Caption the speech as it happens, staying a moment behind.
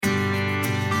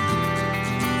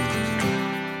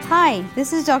Hi,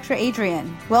 this is Dr.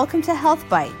 Adrienne. Welcome to Health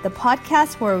Bite, the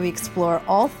podcast where we explore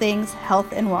all things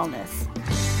health and wellness.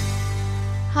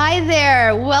 Hi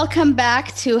there. Welcome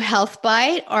back to Health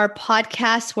Bite, our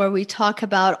podcast where we talk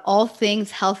about all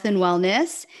things health and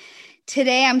wellness.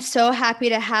 Today, I'm so happy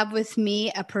to have with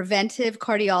me a preventive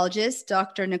cardiologist,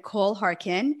 Dr. Nicole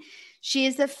Harkin. She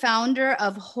is the founder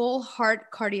of Whole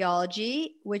Heart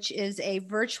Cardiology, which is a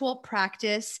virtual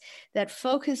practice that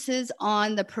focuses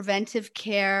on the preventive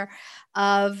care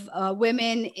of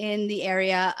women in the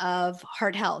area of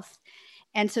heart health.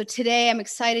 And so today I'm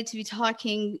excited to be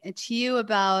talking to you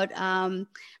about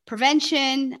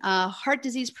prevention, heart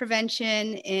disease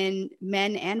prevention in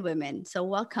men and women. So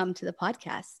welcome to the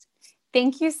podcast.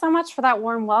 Thank you so much for that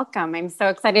warm welcome. I'm so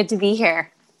excited to be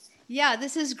here. Yeah,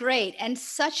 this is great and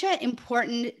such an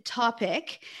important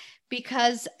topic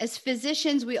because as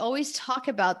physicians, we always talk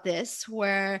about this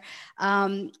where,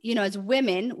 as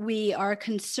women, we are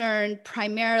concerned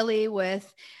primarily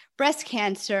with breast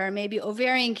cancer, maybe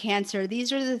ovarian cancer.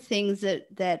 These are the things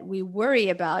that we worry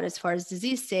about as far as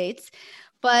disease states.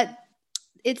 But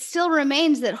it still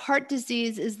remains that heart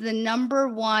disease is the number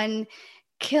one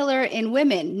killer in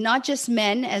women, not just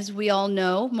men, as we all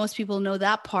know. Most people know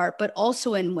that part, but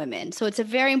also in women. So it's a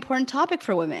very important topic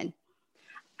for women.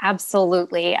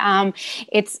 Absolutely.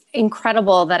 It's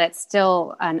incredible that it's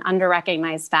still an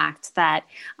underrecognized fact that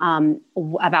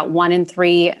about 1 in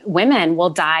 3 women will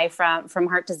die from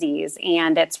heart disease,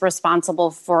 and it's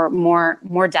responsible for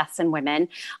more deaths in women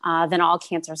than all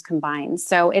cancers combined.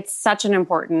 So it's such an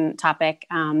important topic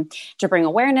to bring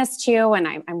awareness to, and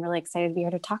I'm really excited to be here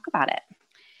to talk about it.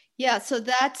 Yeah, so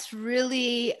that's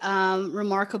really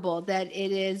remarkable that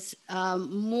it is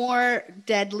more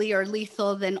deadly or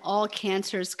lethal than all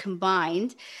cancers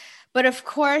combined. But of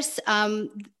course,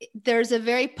 there's a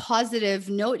very positive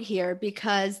note here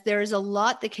because there's a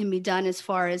lot that can be done as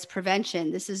far as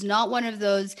prevention. This is not one of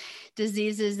those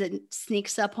diseases that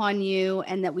sneaks up on you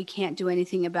and that we can't do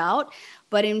anything about.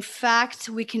 But in fact,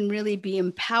 we can really be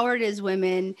empowered as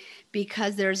women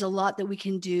because there's a lot that we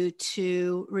can do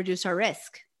to reduce our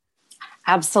risk.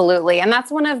 Absolutely. And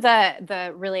that's one of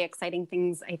the really exciting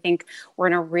things. I think we're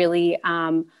in a really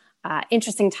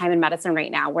interesting time in medicine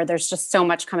right now where there's just so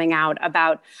much coming out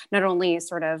about not only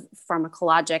sort of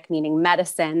pharmacologic, meaning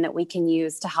medicine that we can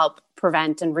use to help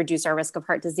prevent and reduce our risk of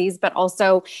heart disease, but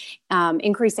also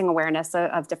increasing awareness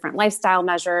of different lifestyle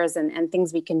measures and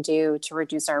things we can do to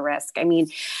reduce our risk. I mean,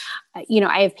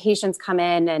 I have patients come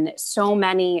in and so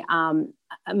many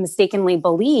mistakenly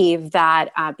believe that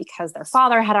because their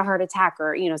father had a heart attack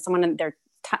or,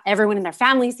 everyone in their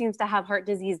family seems to have heart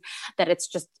disease, that it's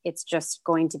just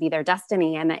going to be their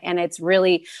destiny. And it's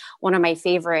really one of my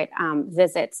favorite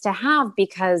visits to have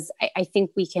because I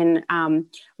think we can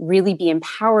really be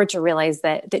empowered to realize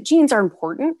that genes are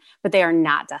important, but they are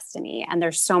not destiny. And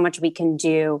there's so much we can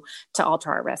do to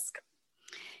alter our risk.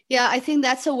 Yeah, I think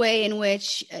that's a way in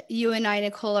which you and I,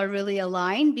 Nicole, are really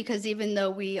aligned because even though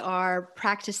we are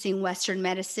practicing Western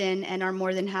medicine and are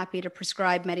more than happy to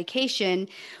prescribe medication,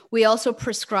 we also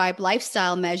prescribe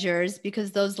lifestyle measures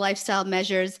because those lifestyle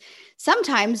measures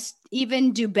sometimes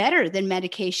even do better than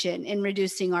medication in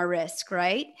reducing our risk,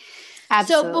 right?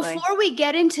 Absolutely. So before we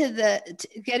get into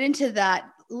that,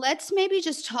 let's maybe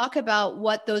just talk about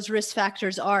what those risk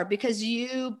factors are, because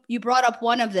you brought up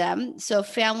one of them. So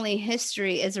family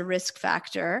history is a risk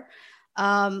factor.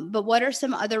 But what are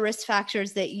some other risk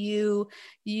factors that you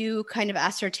kind of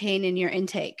ascertain in your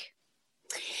intake?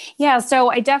 Yeah, so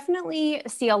I definitely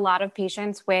see a lot of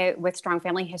patients with strong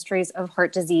family histories of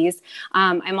heart disease.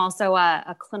 I'm also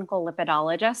a clinical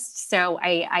lipidologist, so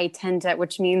I tend to,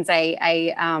 which means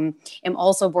I am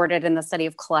also boarded in the study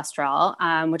of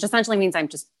cholesterol, which essentially means I'm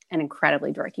just an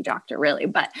incredibly dorky doctor, really.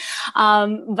 But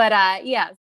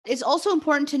yeah. It's also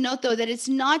important to note, though, that it's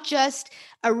not just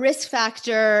a risk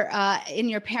factor in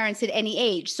your parents at any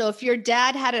age. So if your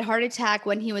dad had a heart attack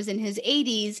when he was in his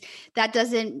 80s, that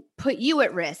doesn't put you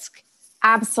at risk.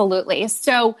 Absolutely.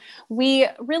 So we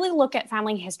really look at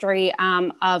family history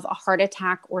of a heart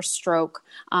attack or stroke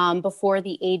before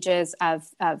the ages of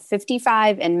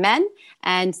 55 in men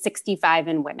and 65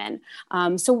 in women.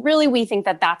 So really, we think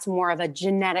that that's more of a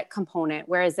genetic component.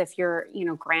 Whereas if your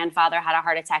grandfather had a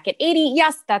heart attack at 80,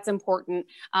 yes, that's important.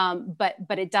 But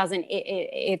it doesn't.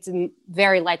 It's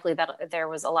very likely that there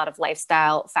was a lot of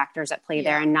lifestyle factors at play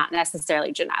there, and not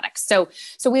necessarily genetics. So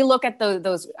we look at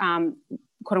those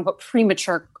quote unquote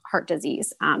premature heart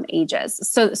disease ages.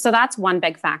 So that's one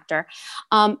big factor.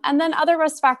 And then other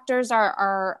risk factors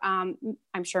are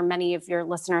I'm sure many of your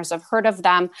listeners have heard of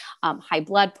them: high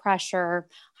blood pressure,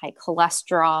 high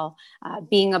cholesterol,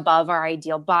 being above our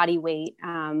ideal body weight,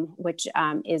 which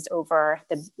is over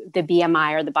the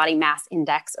BMI, or the body mass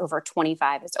index. Over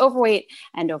 25 is overweight,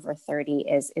 and over 30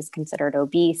 is considered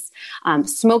obese.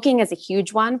 Smoking is a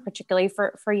huge one, particularly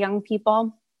for young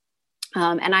people.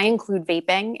 And I include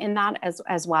vaping in that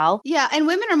as well. Yeah, and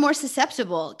women are more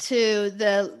susceptible to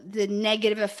the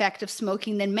negative effect of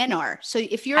smoking than men are. So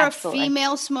if you're Absolutely. a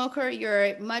female smoker, you're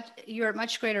at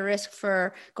much greater risk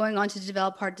for going on to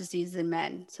develop heart disease than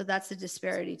men. So that's the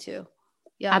disparity too.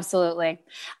 Yeah. Absolutely.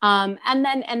 And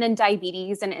then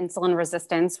diabetes and insulin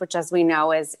resistance, which, as we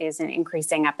know, is an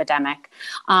increasing epidemic.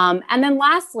 And then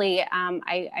lastly,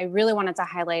 I really wanted to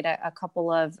highlight a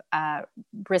couple of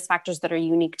risk factors that are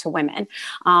unique to women.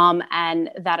 And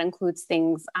that includes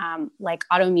things like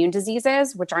autoimmune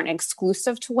diseases, which aren't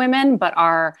exclusive to women, but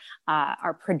are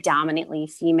predominantly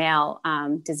female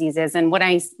diseases. And when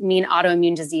I mean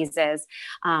autoimmune diseases,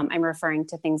 I'm referring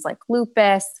to things like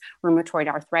lupus, rheumatoid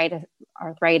arthritis,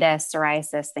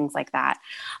 psoriasis, things like that.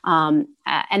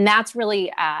 And that's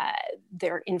really,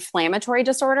 they're inflammatory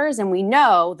disorders. And we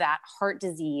know that heart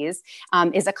disease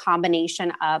is a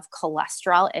combination of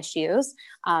cholesterol issues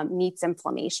meets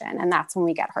inflammation. And that's when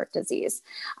we get heart disease.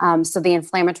 So the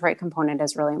inflammatory component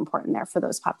is really important there for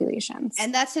those populations.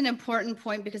 And that's an important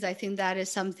point, because I think that is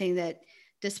something that,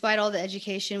 despite all the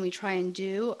education we try and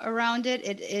do around it,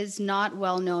 it is not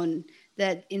well known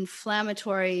that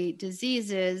inflammatory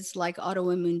diseases like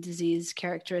autoimmune disease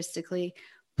characteristically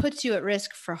puts you at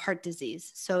risk for heart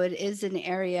disease. So it is an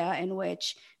area in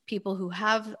which people who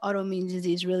have autoimmune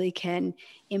disease really can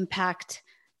impact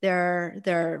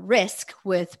their risk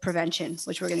with prevention,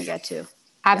 which we're going to get to.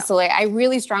 Absolutely. Yeah. I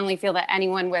really strongly feel that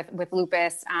anyone with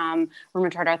lupus,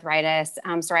 rheumatoid arthritis,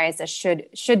 psoriasis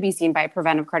should be seen by a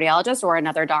preventive cardiologist or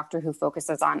another doctor who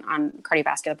focuses on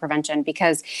cardiovascular prevention,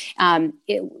 because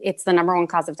it's the number one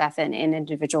cause of death in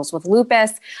individuals with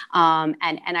lupus. And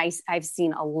I've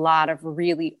seen a lot of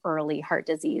really early heart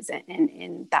disease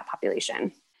in that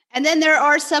population. And then there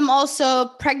are some also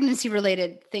pregnancy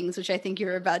related things, which I think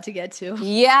you're about to get to.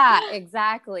 Yeah,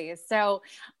 exactly. So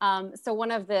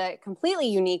one of the completely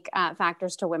unique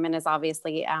factors to women is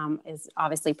obviously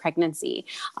pregnancy.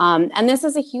 And this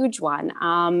is a huge one.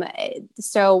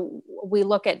 So we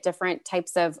look at different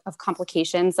types of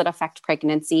complications that affect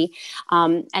pregnancy,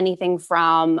 anything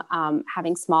from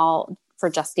having small,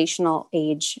 for gestational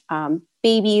age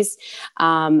babies,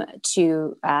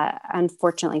 to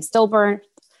unfortunately stillbirth.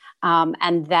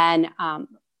 And then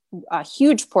a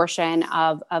huge portion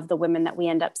of the women that we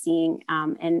end up seeing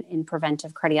in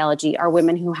preventive cardiology are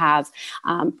women who have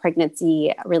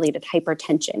pregnancy-related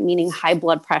hypertension, meaning high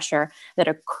blood pressure that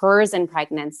occurs in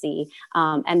pregnancy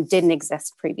and didn't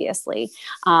exist previously.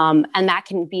 And that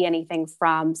can be anything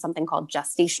from something called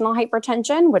gestational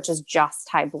hypertension, which is just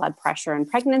high blood pressure in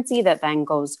pregnancy that then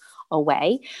goes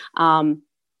away,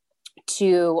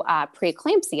 to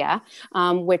preeclampsia,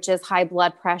 which is high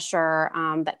blood pressure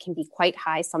that can be quite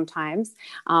high sometimes,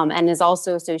 and is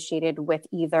also associated with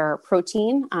either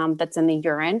protein that's in the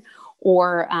urine,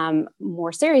 or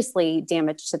more seriously,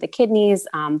 damage to the kidneys,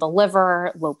 the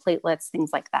liver, low platelets,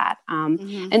 things like that.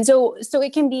 And so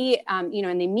it can be, in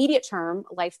the immediate term,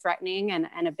 life-threatening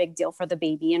and a big deal for the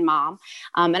baby and mom.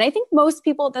 And I think most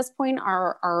people at this point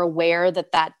are aware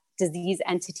that disease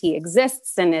entity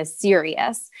exists and is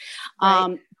serious.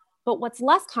 Right. But what's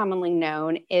less commonly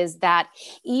known is that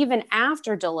even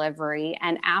after delivery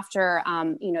and after,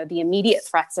 the immediate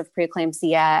threats of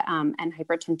preeclampsia and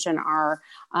hypertension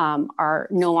are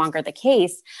no longer the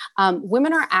case,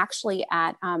 women are actually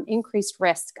at increased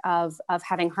risk of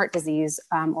having heart disease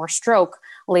or stroke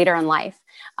later in life.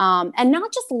 And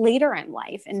not just later in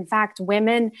life. In fact,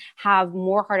 women have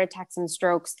more heart attacks and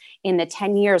strokes in the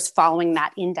 10 years following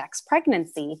that index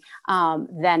pregnancy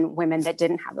than women that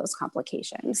didn't have those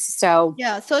complications. So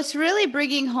it's really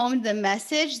bringing home the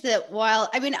message that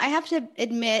I have to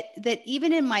admit that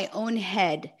even in my own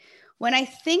head, when I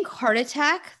think heart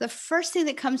attack, the first thing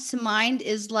that comes to mind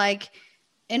is like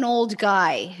an old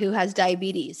guy who has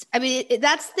diabetes. I mean,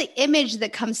 that's the image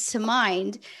that comes to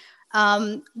mind.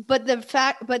 But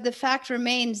the fact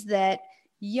remains that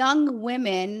young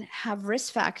women have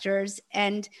risk factors,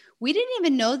 and we didn't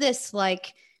even know this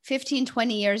like 15,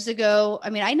 20 years ago. I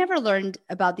mean, I never learned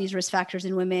about these risk factors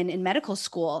in women in medical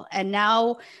school. And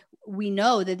now we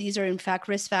know that these are in fact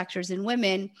risk factors in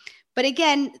women. But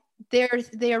again, they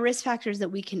are risk factors that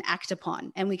we can act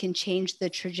upon, and we can change the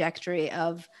trajectory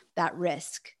of that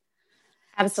risk.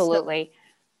 Absolutely.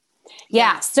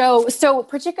 Yeah. So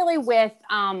particularly with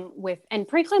and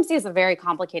preeclampsia is a very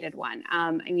complicated one.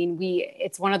 I mean,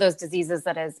 it's one of those diseases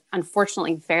that is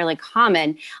unfortunately fairly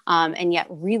common, and yet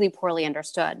really poorly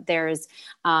understood. There's,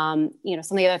 some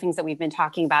of the other things that we've been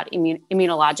talking about,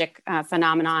 immunologic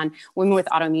phenomenon. Women with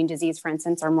autoimmune disease, for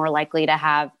instance, are more likely to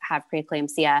have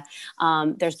preeclampsia.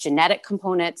 There's genetic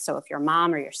components. So if your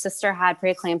mom or your sister had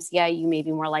preeclampsia, you may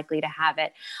be more likely to have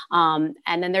it. And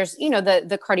then there's,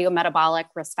 the cardiometabolic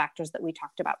risk factors that we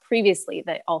talked about previously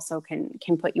that also can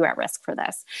put you at risk for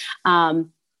this.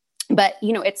 But,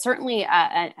 it's certainly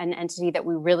an entity that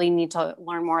we really need to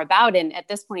learn more about. And at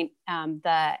this point,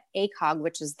 the ACOG,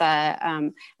 which is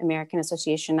the American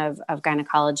Association of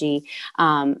Gynecology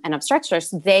and Obstetrics,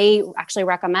 they actually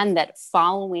recommend that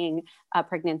following a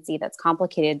pregnancy that's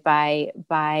complicated by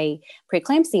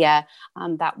preeclampsia,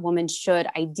 that woman should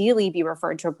ideally be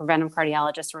referred to a preventive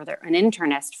cardiologist or an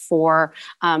internist for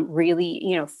really,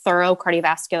 thorough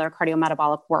cardiovascular,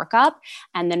 cardiometabolic workup,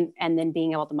 and then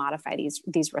being able to modify these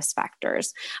risk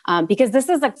factors, because this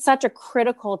is such a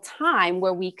critical time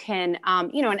where we can,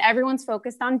 and everyone's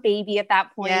focused on baby at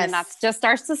that point, yes. And that's just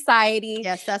our society.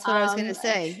 Yes, that's what I was going to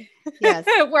say. Yes,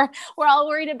 we're all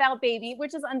worried about baby,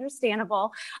 which is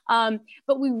understandable.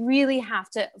 But we really have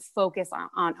to focus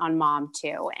on mom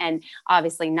too. And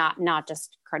obviously not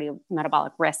just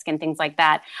cardiometabolic risk and things like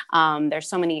that. There's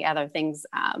so many other things.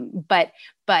 But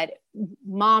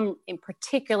mom, in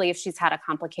particularly if she's had a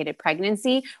complicated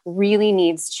pregnancy, really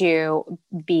needs to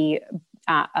be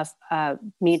a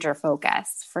major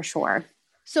focus for sure.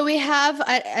 So we have,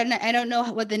 and I don't know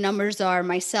what the numbers are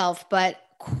myself, but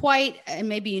quite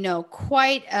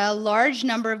a large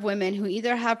number of women who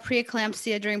either have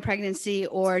preeclampsia during pregnancy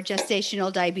or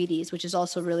gestational diabetes, which is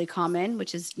also really common,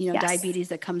 which is, yes, diabetes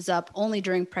that comes up only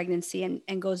during pregnancy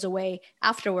and goes away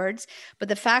afterwards. But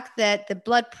the fact that the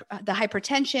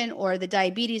hypertension or the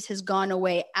diabetes has gone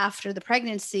away after the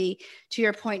pregnancy, to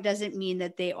your point, doesn't mean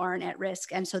that they aren't at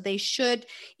risk. And so they should,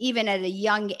 even at a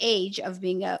young age of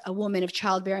being a woman of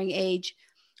childbearing age,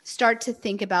 start to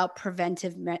think about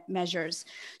preventive measures.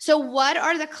 So what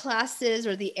are the classes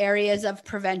or the areas of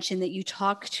prevention that you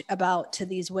talked about to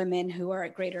these women who are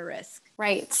at greater risk?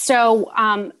 Right. So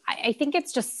I think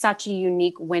it's just such a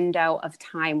unique window of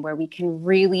time where we can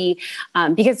really,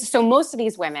 because most of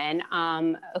these women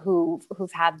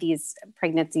who've had these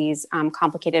pregnancies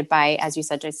complicated by, as you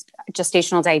said, just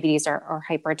gestational diabetes or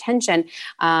hypertension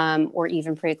or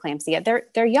even preeclampsia,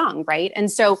 they're young, right? And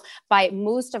so by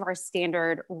most of our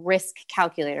standard risk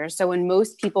calculators, so when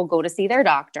most people go to see their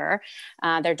doctor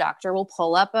will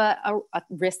pull up a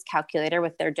risk calculator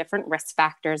with their different risk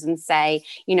factors and say,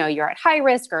 you're at high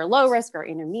risk or low risk or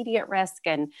intermediate risk.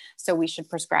 And so we should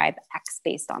prescribe X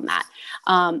based on that.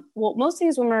 Well, most of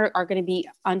these women are going to be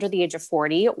under the age of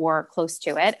 40 or close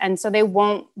to it. And so they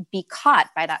won't be caught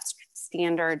by that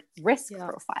standard risk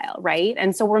profile, right?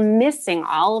 And so we're missing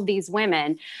all of these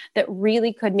women that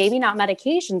really could, maybe not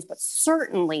medications, but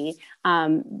certainly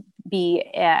be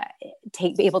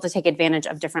able to take advantage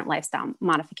of different lifestyle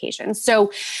modifications.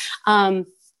 So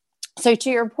to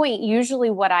your point, usually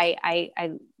what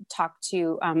I talk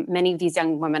to many of these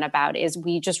young women about is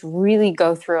we just really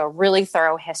go through a really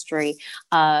thorough history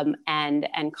and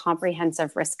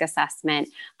comprehensive risk assessment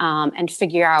and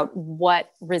figure out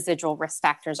what residual risk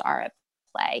factors are at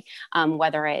play,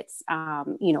 whether it's,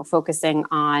 focusing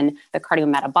on the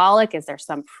cardiometabolic, is there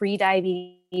some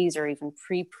pre-diabetes or even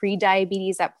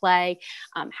pre-diabetes at play?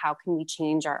 How can we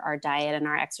change our diet and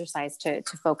our exercise to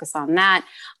focus on that?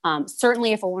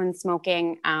 Certainly if a woman's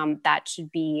smoking, that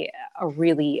should be a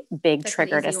really big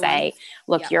trigger to say,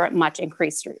 look, you're at much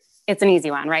increased risk. It's an easy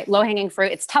one, right? Low hanging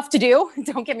fruit. It's tough to do.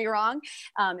 Don't get me wrong.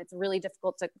 It's really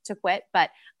difficult to quit, but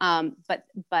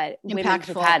women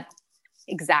who've had,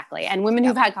 exactly. And women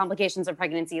who've had complications of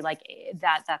pregnancy, like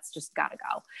that's just got to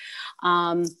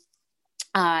go.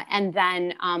 And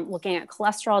then looking at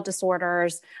cholesterol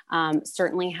disorders,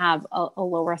 certainly have a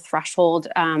lower threshold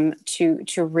to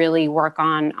really work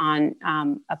on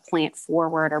a plant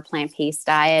forward or plant-based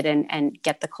diet and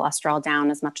get the cholesterol down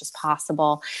as much as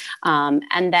possible.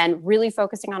 And then really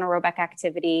focusing on aerobic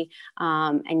activity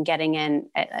and getting in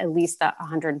at least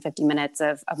 150 minutes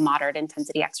of moderate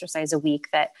intensity exercise a week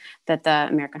that the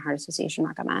American Heart Association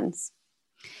recommends.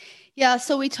 Yeah.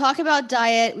 So we talk about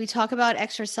diet, we talk about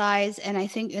exercise, and I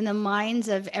think in the minds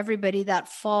of everybody that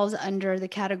falls under the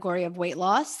category of weight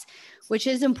loss, which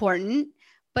is important,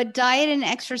 but diet and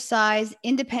exercise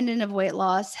independent of weight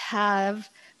loss have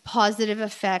positive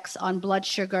effects on blood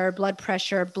sugar, blood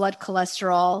pressure, blood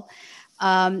cholesterol.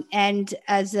 And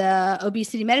as a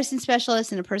obesity medicine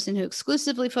specialist and a person who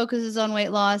exclusively focuses on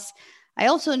weight loss, I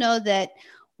also know that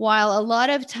while a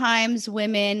lot of times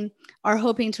women are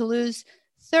hoping to lose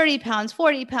 30 pounds,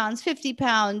 40 pounds, 50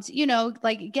 pounds,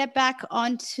 like get back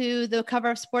onto the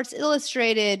cover of Sports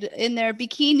Illustrated in their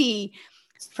bikini.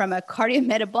 From a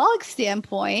cardiometabolic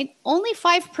standpoint, only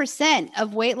 5%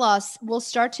 of weight loss will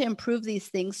start to improve these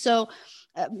things. So,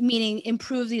 meaning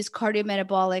improve these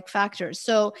cardiometabolic factors.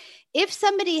 So if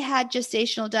somebody had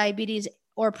gestational diabetes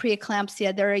or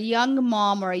preeclampsia, they're a young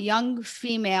mom or a young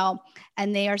female,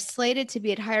 and they are slated to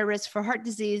be at higher risk for heart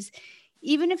disease,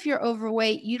 even if you're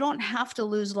overweight, you don't have to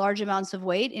lose large amounts of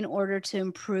weight in order to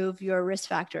improve your risk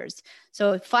factors.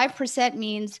 So 5%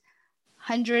 means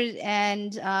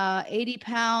 180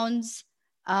 pounds.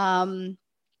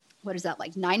 What is that,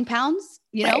 like 9 pounds?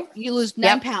 Right. You lose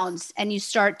 9 pounds and you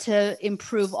start to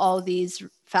improve all of these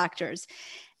factors.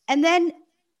 And then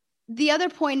the other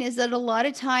point is that a lot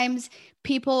of times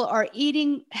people are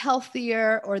eating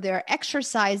healthier or they're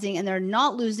exercising and they're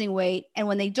not losing weight. And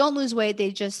when they don't lose weight,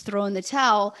 they just throw in the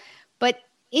towel. But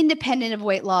independent of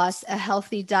weight loss, a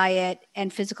healthy diet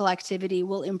and physical activity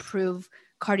will improve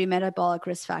cardiometabolic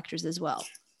risk factors as well.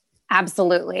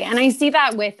 Absolutely. And I see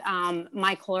that with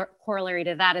my corollary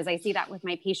to that is I see that with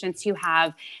my patients who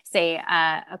have, say,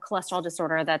 a cholesterol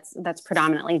disorder that's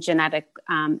predominantly genetic,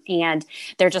 and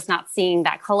they're just not seeing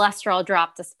that cholesterol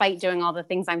drop despite doing all the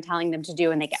things I'm telling them to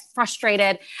do, and they get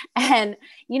frustrated. And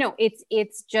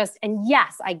it's just, and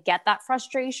yes, I get that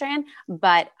frustration,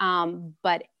 but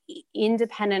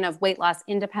independent of weight loss,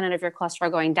 independent of your cholesterol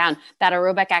going down, that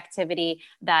aerobic activity,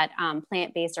 that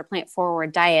plant-based or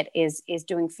plant-forward diet is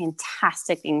doing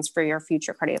fantastic things for your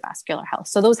future cardiovascular health.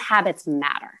 So those habits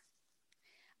matter.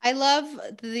 I love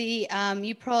the,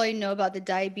 you probably know about the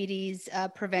diabetes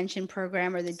prevention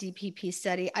program or the DPP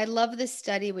study. I love this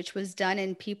study, which was done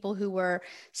in people who were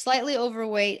slightly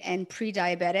overweight and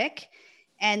pre-diabetic.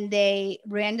 And they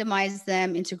randomized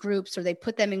them into groups, or they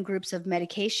put them in groups of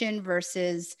medication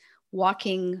versus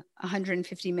walking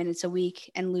 150 minutes a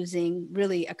week and losing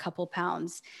really a couple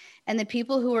pounds. And the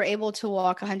people who were able to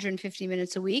walk 150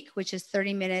 minutes a week, which is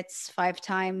 30 minutes 5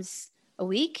 times a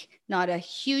week, not a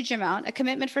huge amount, a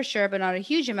commitment for sure, but not a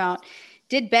huge amount,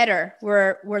 did better,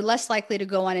 were less likely to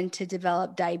go on and to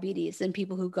develop diabetes than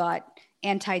people who got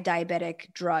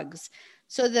anti-diabetic drugs.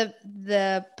 So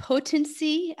the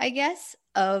potency, I guess,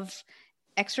 of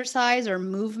exercise or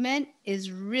movement is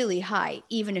really high,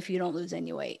 even if you don't lose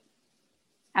any weight.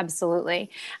 Absolutely.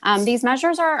 These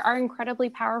measures are incredibly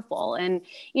powerful, and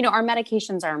our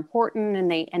medications are important,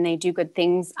 and they do good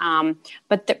things.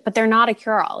 But they're not a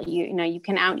cure-all. You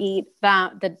can out-eat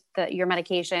your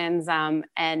medications,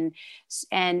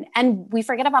 and we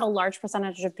forget about a large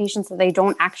percentage of patients that they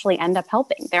don't actually end up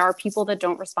helping. There are people that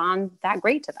don't respond that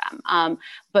great to them,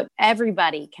 but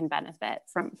everybody can benefit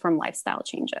from lifestyle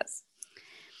changes.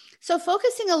 So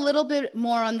focusing a little bit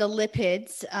more on the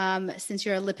lipids, since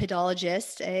you're a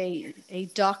lipidologist, a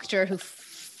doctor who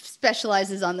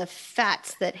specializes on the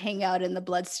fats that hang out in the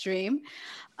bloodstream.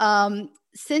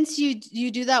 Since you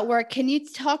do that work, can you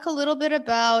talk a little bit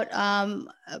about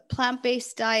a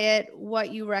plant-based diet,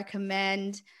 what you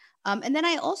recommend? And then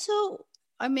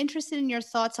I'm interested in your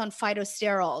thoughts on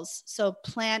phytosterols, so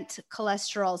plant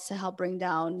cholesterols to help bring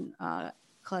down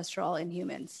cholesterol in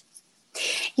humans.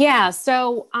 Yeah.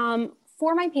 So,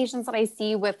 for my patients that I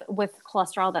see with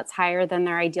cholesterol that's higher than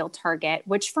their ideal target,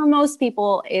 which for most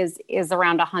people is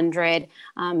around 100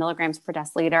 milligrams per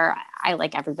deciliter, I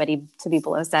like everybody to be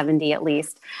below 70 at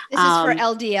least. This is for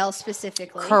LDL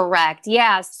specifically. Correct.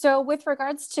 Yeah. So with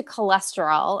regards to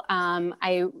cholesterol,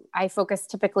 I focus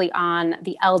typically on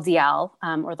the LDL,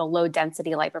 or the low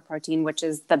density lipoprotein, which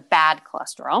is the bad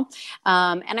cholesterol.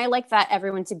 And I like that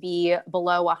everyone to be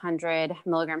below 100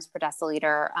 milligrams per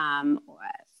deciliter.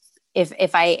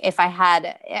 If I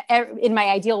had, in my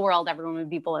ideal world, everyone would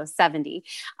be below 70.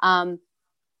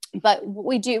 But what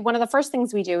we do, one of the first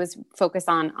things we do is focus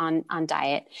on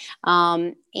diet.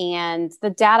 And the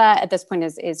data at this point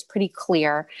is pretty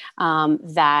clear,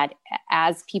 that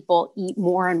as people eat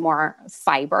more and more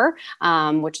fiber,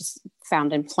 which is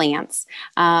found in plants,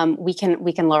 we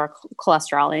can lower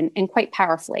cholesterol and quite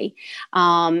powerfully.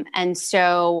 And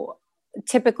so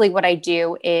typically what I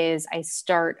do is I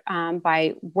start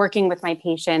by working with my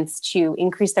patients to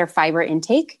increase their fiber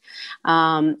intake.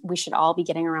 We should all be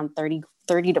getting around 30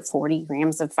 to 40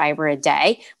 grams of fiber a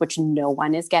day, which no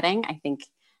one is getting. I think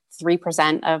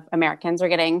 3% of Americans are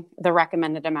getting the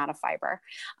recommended amount of fiber.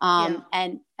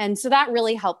 And so that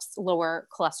really helps lower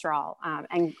cholesterol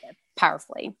and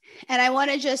powerfully. And I want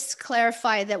to just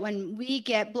clarify that when we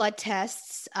get blood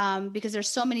tests, because there's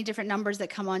so many different numbers that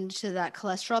come onto that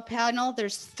cholesterol panel,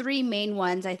 there's three main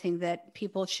ones I think that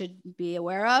people should be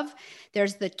aware of.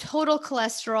 There's the total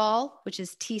cholesterol, which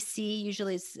is TC.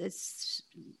 Usually it's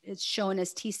shown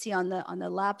as TC on the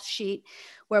lab sheet,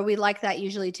 where we like that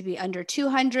usually to be under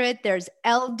 200. There's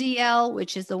LDL,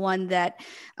 which is the one that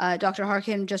Dr.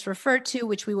 Harkin just referred to,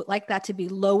 which we would like that to be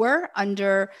lower,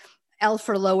 under L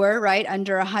for lower, right?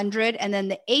 Under 100. And then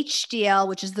the HDL,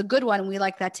 which is the good one, we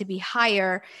like that to be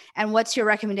higher. And what's your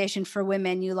recommendation for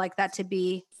women? You like that to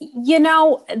be? You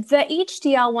know, the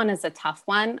HDL one is a tough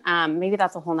one. Maybe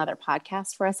that's a whole nother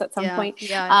podcast for us at some point.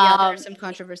 Yeah, there's some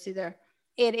controversy there.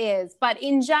 It is, but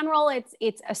in general,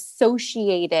 it's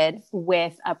associated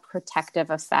with a protective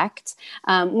effect.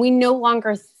 We no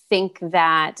longer think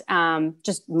that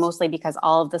just mostly because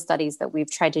all of the studies that we've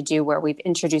tried to do where we've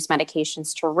introduced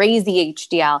medications to raise the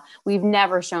HDL, we've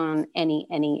never shown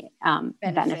any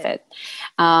benefit.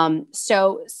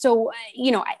 So,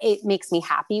 you know, it makes me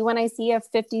happy when I see a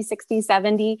 50, 60,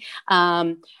 70,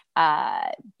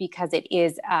 because it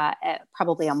is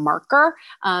probably a marker.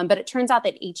 But it turns out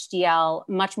that HDL,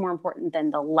 much more important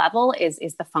than the level, is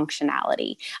the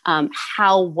functionality,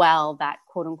 how well that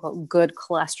quote unquote good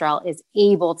cholesterol is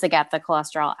able to get the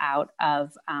cholesterol out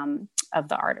of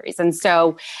the arteries. And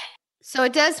so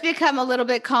it does become a little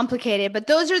bit complicated, but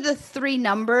those are the three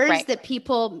numbers that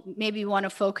people maybe want to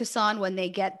focus on when they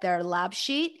get their lab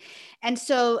sheet. And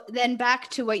so then back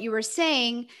to what you were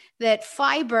saying, that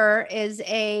fiber is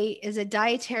a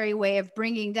dietary way of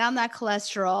bringing down that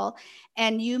cholesterol.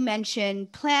 And you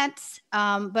mentioned plants,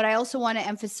 but I also want to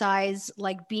emphasize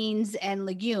like beans and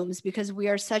legumes, because we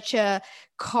are such a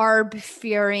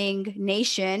carb-fearing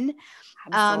nation.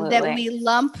 That we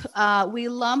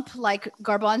lump like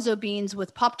garbanzo beans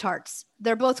with Pop-Tarts.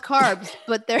 They're both carbs,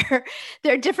 but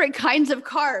they're different kinds of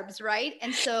carbs, right?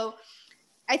 And so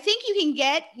I think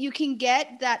you can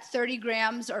get that 30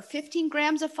 grams or 15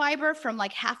 grams of fiber from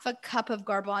like half a cup of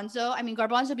garbanzo. I mean,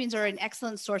 garbanzo beans are an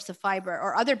excellent source of fiber,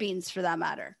 or other beans for that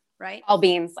matter, right? All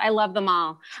beans. I love them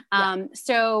all.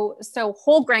 So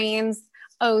whole grains,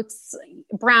 oats,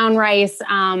 brown rice,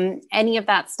 any of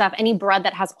that stuff, any bread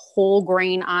that has whole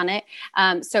grain on it.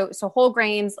 So whole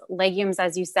grains, legumes,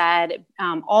 as you said,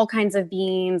 all kinds of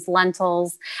beans,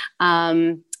 lentils,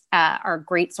 are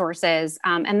great sources.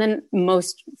 And then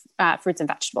most fruits and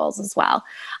vegetables as well,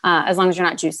 as long as you're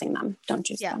not juicing them. Don't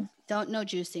juice them. No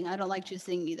juicing. I don't like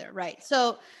juicing either. Right.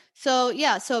 So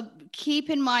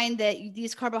keep in mind that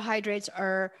these carbohydrates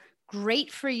are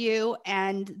great for you.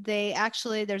 And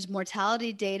there's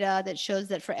mortality data that shows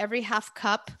that for every half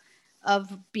cup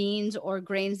of beans or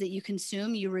grains that you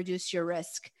consume, you reduce your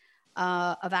risk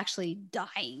of actually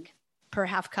dying per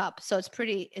half cup. So it's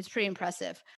pretty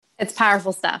impressive. It's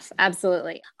powerful stuff.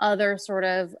 Absolutely. Other sort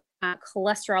of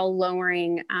cholesterol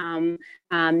lowering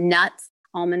nuts,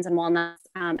 almonds and walnuts,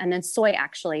 and then soy,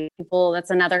 actually.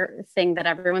 That's another thing that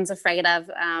everyone's afraid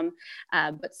of,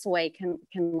 but soy can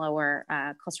lower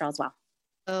cholesterol as well.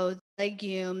 So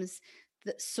legumes,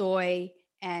 the soy,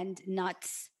 and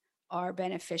nuts are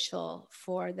beneficial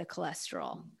for the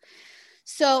cholesterol.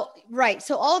 So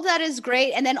all of that is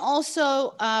great. And then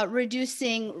also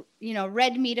reducing,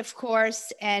 red meat, of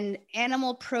course, and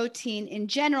animal protein in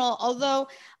general. Although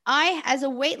I, as a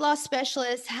weight loss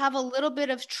specialist, have a little bit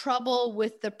of trouble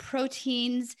with the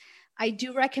proteins. I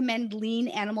do recommend lean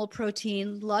animal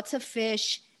protein, lots of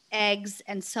fish, eggs,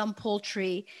 and some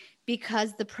poultry,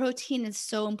 because the protein is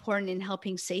so important in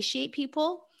helping satiate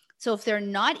people. So if they're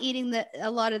not eating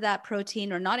a lot of that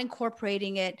protein or not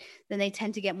incorporating it, then they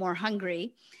tend to get more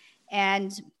hungry.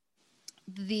 And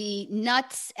the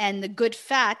nuts and the good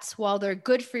fats, while they're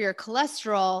good for your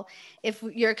cholesterol, if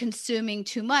you're consuming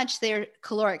too much, they're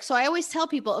caloric. So I always tell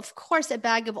people, of course, a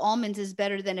bag of almonds is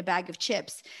better than a bag of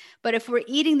chips. But if we're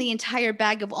eating the entire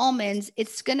bag of almonds,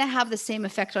 it's going to have the same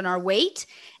effect on our weight.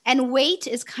 And weight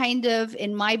is kind of,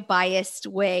 in my biased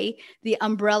way, the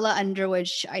umbrella under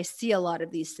which I see a lot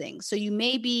of these things. So you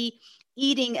may be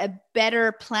eating a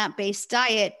better plant-based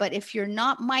diet, but if you're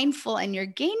not mindful and you're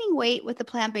gaining weight with a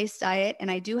plant-based diet, and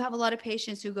I do have a lot of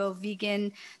patients who go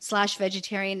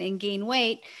vegan/vegetarian and gain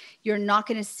weight, you're not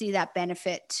going to see that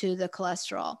benefit to the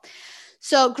cholesterol.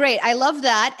 So great. I love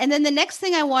that. And then the next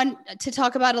thing I want to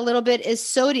talk about a little bit is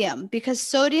sodium, because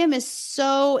sodium is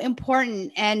so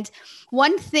important. And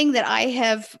one thing that I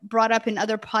have brought up in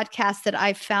other podcasts that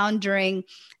I found during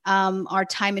our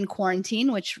time in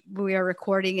quarantine, which we are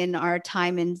recording in our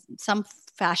time in some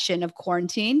fashion of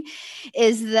quarantine,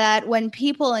 is that when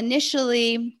people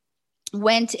initially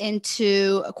went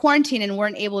into quarantine and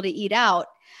weren't able to eat out,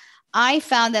 I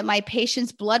found that my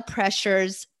patients' blood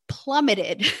pressures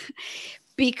plummeted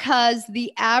because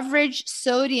the average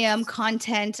sodium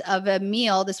content of a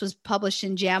meal, this was published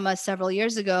in JAMA several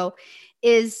years ago,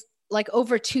 is like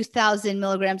over 2,000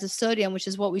 milligrams of sodium, which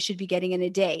is what we should be getting in a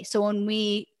day. So when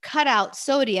we cut out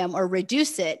sodium or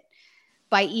reduce it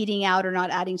by eating out or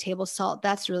not adding table salt,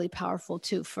 that's really powerful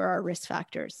too for our risk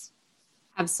factors.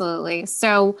 Absolutely.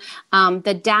 So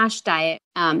the DASH diet,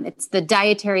 it's the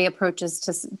dietary approaches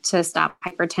to stop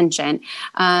hypertension.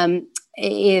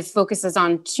 It focuses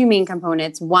on two main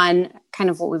components. One, kind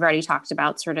of what we've already talked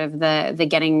about, sort of the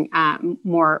getting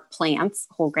more plants,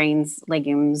 whole grains,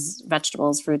 legumes,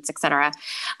 vegetables, fruits, etc.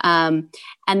 And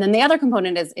then the other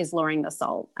component is lowering the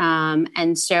salt.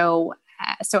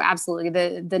 So absolutely,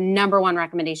 the number one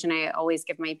recommendation I always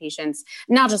give my patients,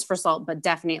 not just for salt, but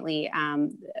definitely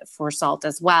for salt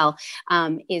as well,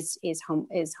 is home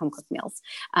cooked meals.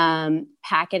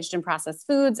 Packaged and processed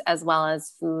foods, as well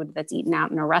as food that's eaten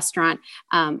out in a restaurant,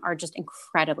 are just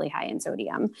incredibly high in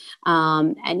sodium.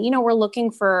 And we're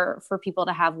looking for people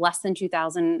to have less than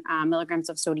 2,000 milligrams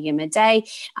of sodium a day,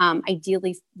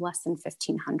 ideally less than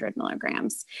 1,500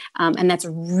 milligrams, and that's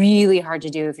really hard to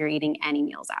do if you're eating any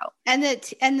meals out.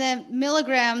 And the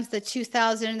milligrams, the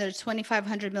 2,000, the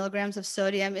 2,500 milligrams of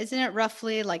sodium, isn't it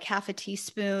roughly like half a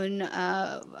teaspoon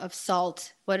of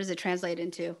salt? What does it translate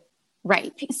into?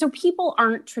 Right. So people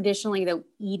aren't traditionally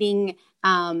eating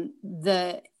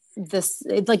the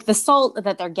salt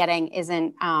that they're getting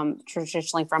isn't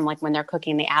traditionally from like when they're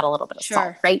cooking, they add a little bit of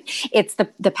salt, right? It's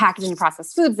the packaged and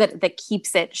processed foods that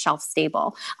keeps it shelf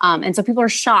stable. And so people are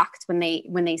shocked when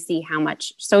they see how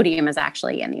much sodium is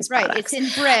actually in these products. Right. It's in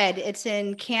bread. It's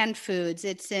in canned foods.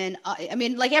 It's in,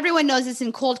 like everyone knows it's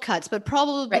in cold cuts, but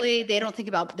probably they don't think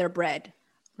about their bread.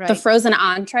 Right. The frozen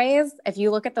entrees, if you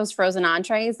look at those frozen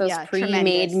entrees, those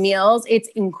pre-made meals, it's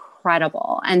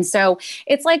incredible. And so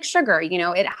it's like sugar,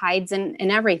 it hides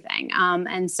in everything.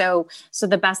 And so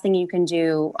the best thing you can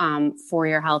do for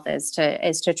your health is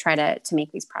to try to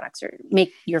make these products or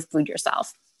make your food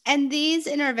yourself. And these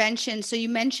interventions, so you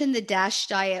mentioned the DASH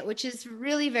diet, which is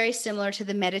really very similar to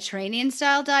the Mediterranean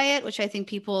style diet, which I think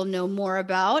people know more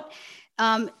about.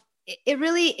 It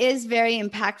really is very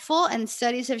impactful, and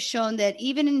studies have shown that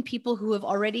even in people who have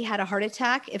already had a heart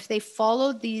attack, if they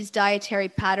follow these dietary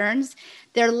patterns,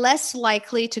 they're less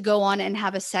likely to go on and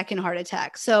have a second heart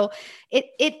attack. So it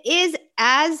is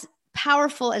as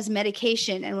powerful as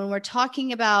medication. And when we're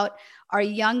talking about our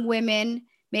young women,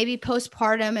 maybe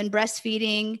postpartum and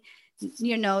breastfeeding,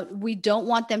 we don't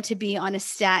want them to be on a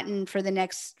statin for the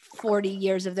next 40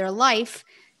 years of their life.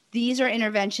 These are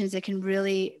interventions that can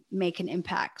really make an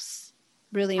impact.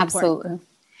 Really important.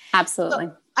 Absolutely.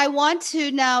 So I want to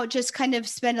now just kind of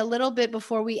spend a little bit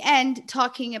before we end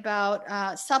talking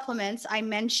about supplements. I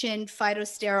mentioned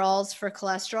phytosterols for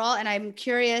cholesterol, and I'm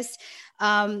curious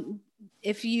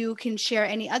if you can share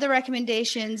any other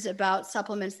recommendations about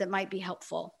supplements that might be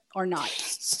helpful or not.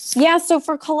 Yeah. So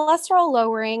for cholesterol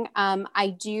lowering,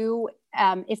 I do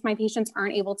if my patients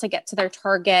aren't able to get to their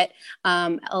target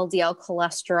LDL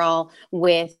cholesterol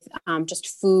with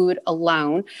just food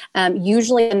alone,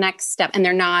 usually the next step, and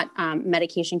they're not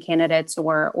medication candidates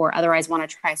or otherwise want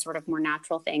to try sort of more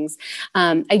natural things,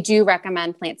 I do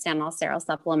recommend plant stanol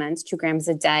supplements, 2 grams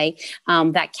a day,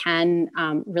 that can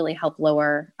really help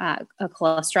lower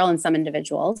cholesterol in some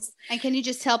individuals. And can you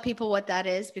just tell people what that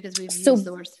is? Because we've used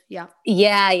the words.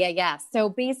 Yeah. So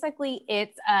basically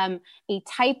it's a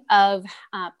type of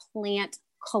plant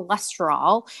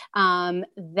cholesterol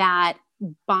that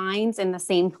binds in the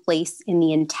same place in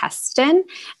the intestine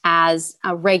as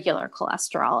a regular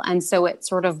cholesterol. And so it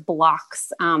sort of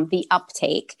blocks the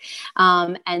uptake.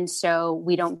 And so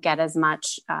we don't get as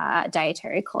much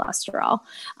dietary cholesterol.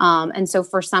 And so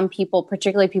for some people,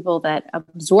 particularly people that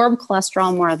absorb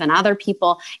cholesterol more than other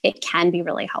people, it can be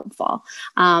really helpful.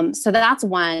 So that's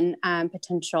one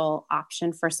potential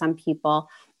option for some people.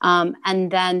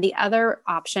 And then the other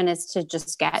option is to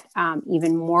just get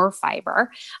even more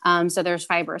fiber. So there's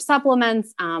fiber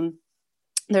supplements.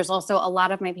 There's also a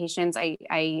lot of my patients,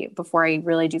 before I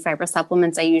really do fiber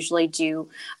supplements, I usually do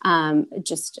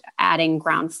just adding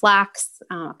ground flax,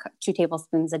 2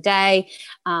 tablespoons a day.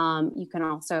 You can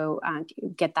also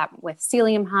get that with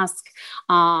psyllium husk.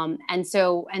 And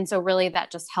so really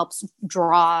that just helps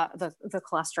draw the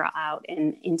cholesterol out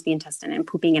into the intestine and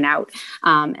pooping it out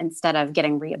instead of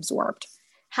getting reabsorbed.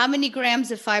 How many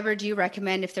grams of fiber do you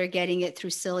recommend if they're getting it through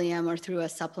psyllium or through a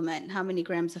supplement? How many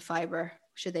grams of fiber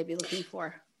should they be looking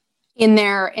for? In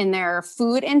their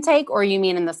food intake, or you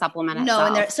mean in the supplement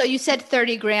itself? So you said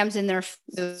 30 grams in their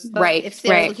food. Right. If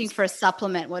they're looking for a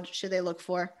supplement, what should they look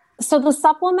for? So the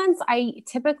supplements, I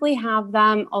typically have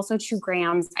them also 2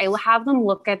 grams. I have them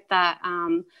look at the,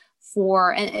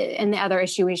 and the other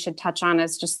issue we should touch on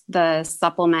is just the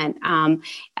supplement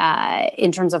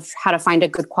in terms of how to find a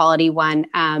good quality one,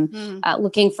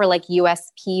 looking for like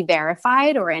USP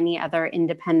verified or any other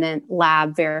independent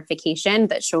lab verification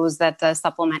that shows that the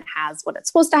supplement has what it's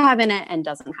supposed to have in it and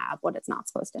doesn't have what it's not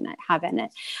supposed to have in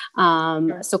it.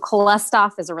 Sure. So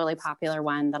Cholestoff is a really popular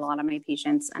one that a lot of my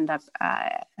patients end up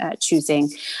choosing.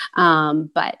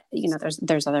 But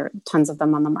there's other tons of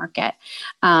them on the market.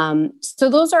 So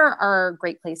those are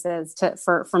great places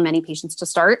for many patients to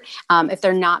start if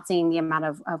they're not seeing the amount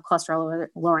of cholesterol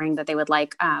lowering that they would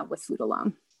like with food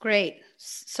alone. Great.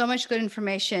 So much good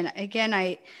information. Again,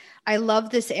 I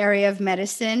love this area of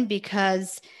medicine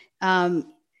because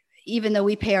even though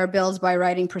we pay our bills by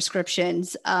writing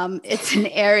prescriptions, it's an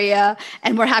area,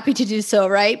 and we're happy to do so,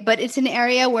 right? But it's an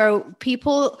area where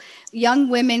young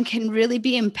women can really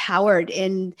be empowered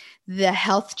in the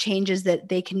health changes that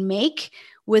they can make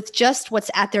with just what's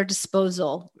at their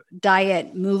disposal: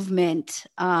 diet, movement,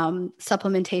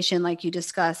 supplementation, like you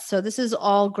discussed. So this is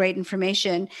all great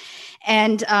information.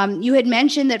 And you had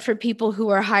mentioned that for people who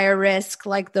are higher risk,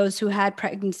 like those who had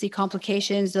pregnancy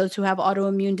complications, those who have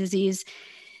autoimmune disease,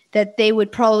 that they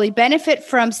would probably benefit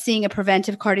from seeing a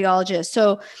preventive cardiologist.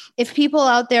 So if people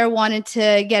out there wanted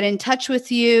to get in touch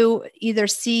with you, either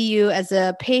see you as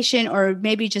a patient or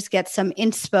maybe just get some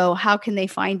inspo, how can they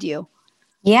find you?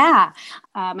 Yeah.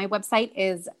 My website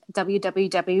is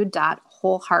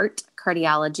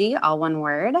www.wholeheartcardiology, all one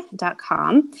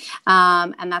word.com.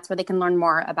 And that's where they can learn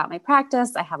more about my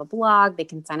practice. I have a blog. They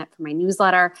can sign up for my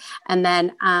newsletter. And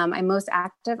then I'm most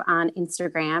active on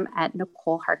Instagram at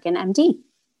Nicole Harkin, MD.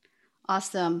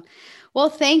 Awesome. Well,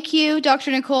 thank you,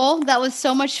 Dr. Nicole. That was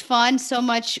so much fun, so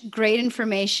much great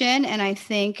information. And I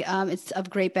think it's of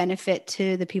great benefit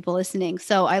to the people listening.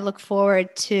 So I look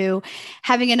forward to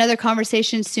having another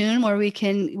conversation soon where we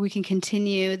can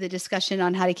continue the discussion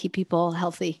on how to keep people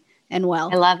healthy and well.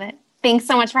 I love it. Thanks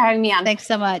so much for having me on. Thanks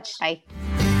so much. Bye.